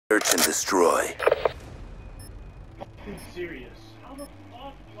Search and destroy. Serious. How the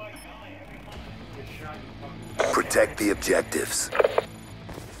fuck do I die every time I get shot in fucking... Protect the objectives.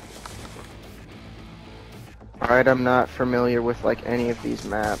 Alright, I'm not familiar with like any of these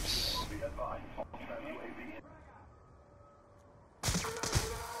maps.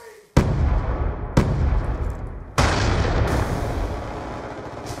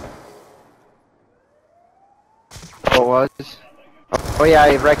 Oh, it was? Oh yeah,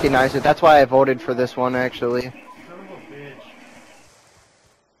 I recognize it. That's why I voted for this one, actually. Son of a bitch.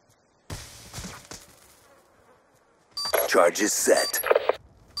 Charges set.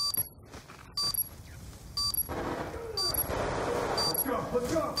 Let's go,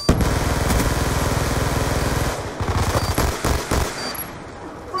 let's go!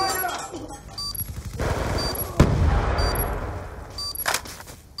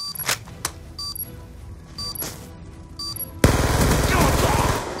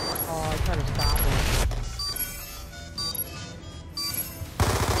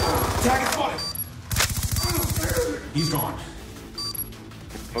 He's gone.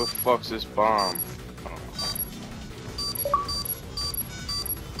 Who the fuck's this bomb?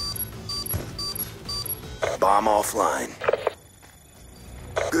 Bomb offline.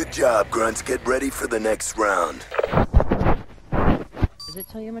 Good job, Grunts. Get ready for the next round. Does it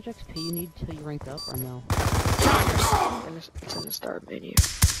tell you how much XP you need till you rank up, or no? It's in the start menu.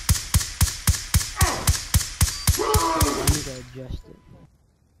 I need to adjust it.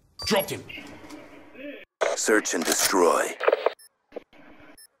 Dropped him. Search and destroy.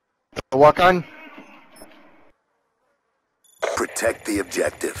 Walk on. Protect the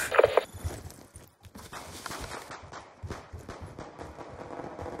objective.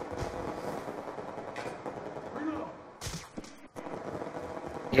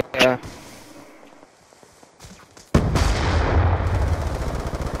 Yeah.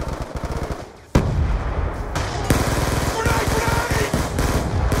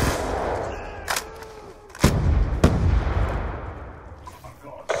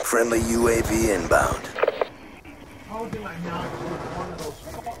 Friendly UAV inbound. How did I not hit one of those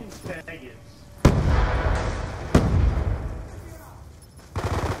fucking faggots?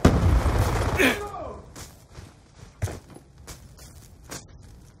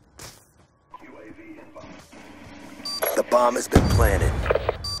 The bomb has been planted.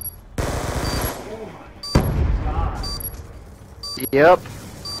 Oh my fucking god. Yep.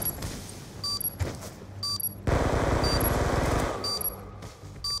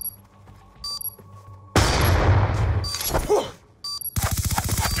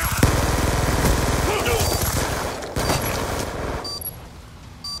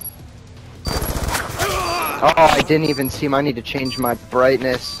 Oh, I didn't even see him. I need to change my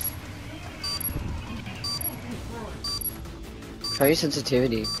brightness. Try your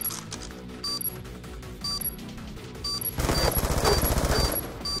sensitivity.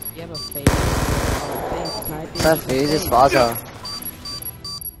 You have a phase. Oh, phase sniping. It's not phase, it's Vaza.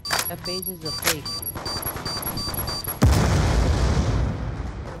 That phase is a fake.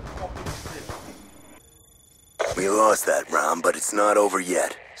 We lost that round, but it's not over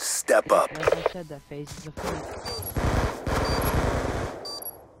yet. Step up. Like I said, that phase is a fake.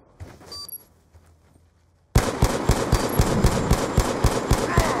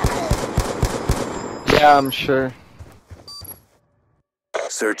 Yeah, I'm sure.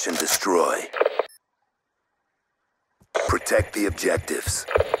 Search and destroy. Protect the objectives.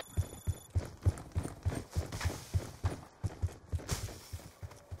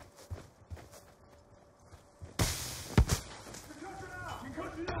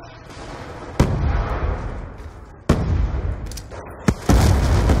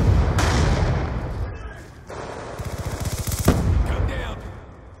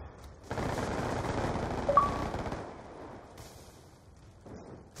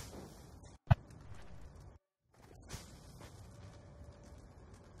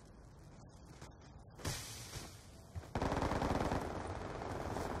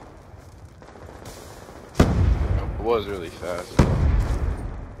 It was really fast.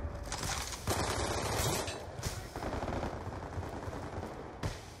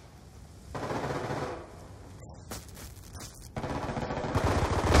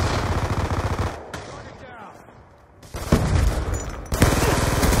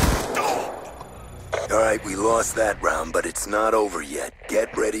 Alright, we lost that round, but it's not over yet.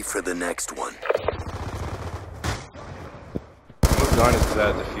 Get ready for the next one. What gun is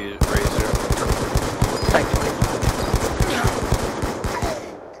that, defeated Razor?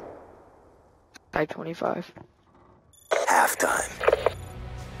 Type 25. Halftime.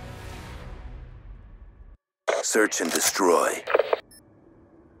 Search and destroy.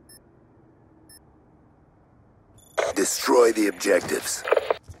 Destroy the objectives.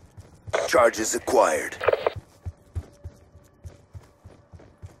 Charges acquired.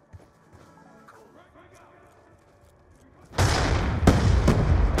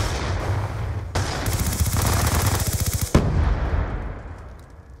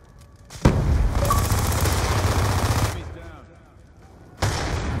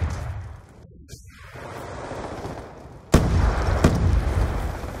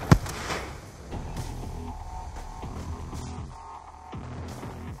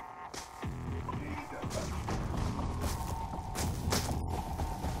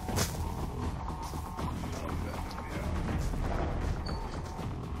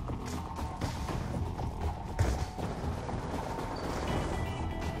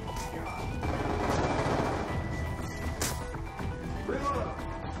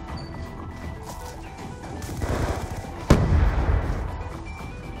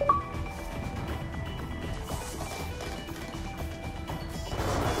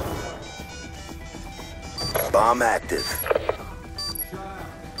 Bomb active.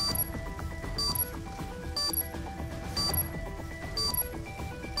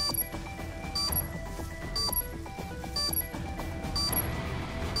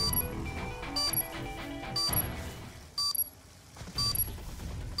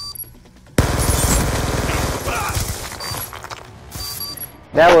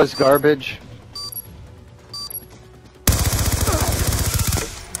 That was garbage.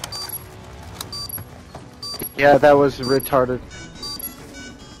 Yeah, that was retarded.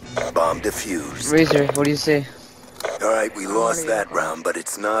 Bomb defused. Razor, what do you say? Alright, we lost that round, but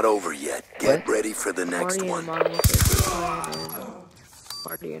it's not over yet. Get ready for the next one. Marty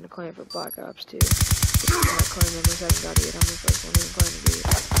and a client for Black Ops 2. My client members haven't got it. I'm the first one in the client to do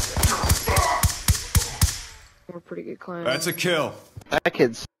it. We're a pretty good client. That's a kill. That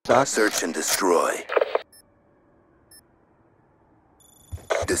kid sucks. Search and destroy.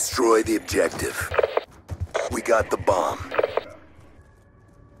 Destroy the objective. We got the bomb.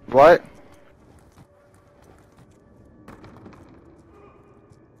 What?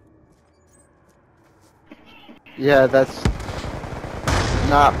 Yeah, that's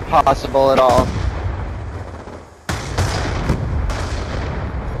not possible at all.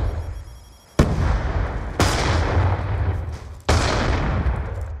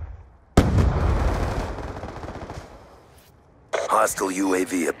 Hostile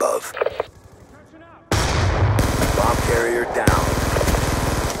UAV above. Bomb carrier down.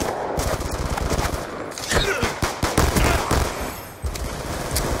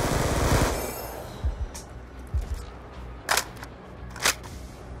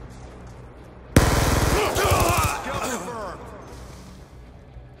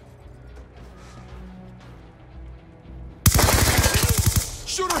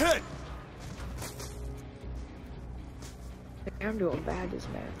 Shooter hit! I'm doing bad this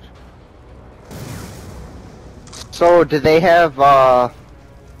match. So, do they have,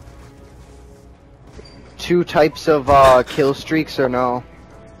 two types of, kill streaks or no?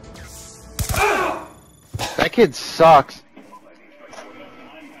 That kid sucks.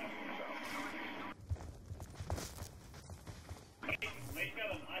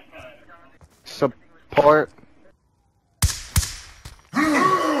 Support.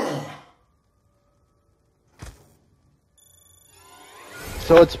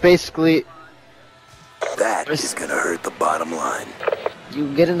 So it's basically... That is gonna hurt the bottom line.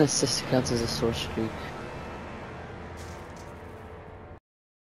 You get an assist counts as a source streak.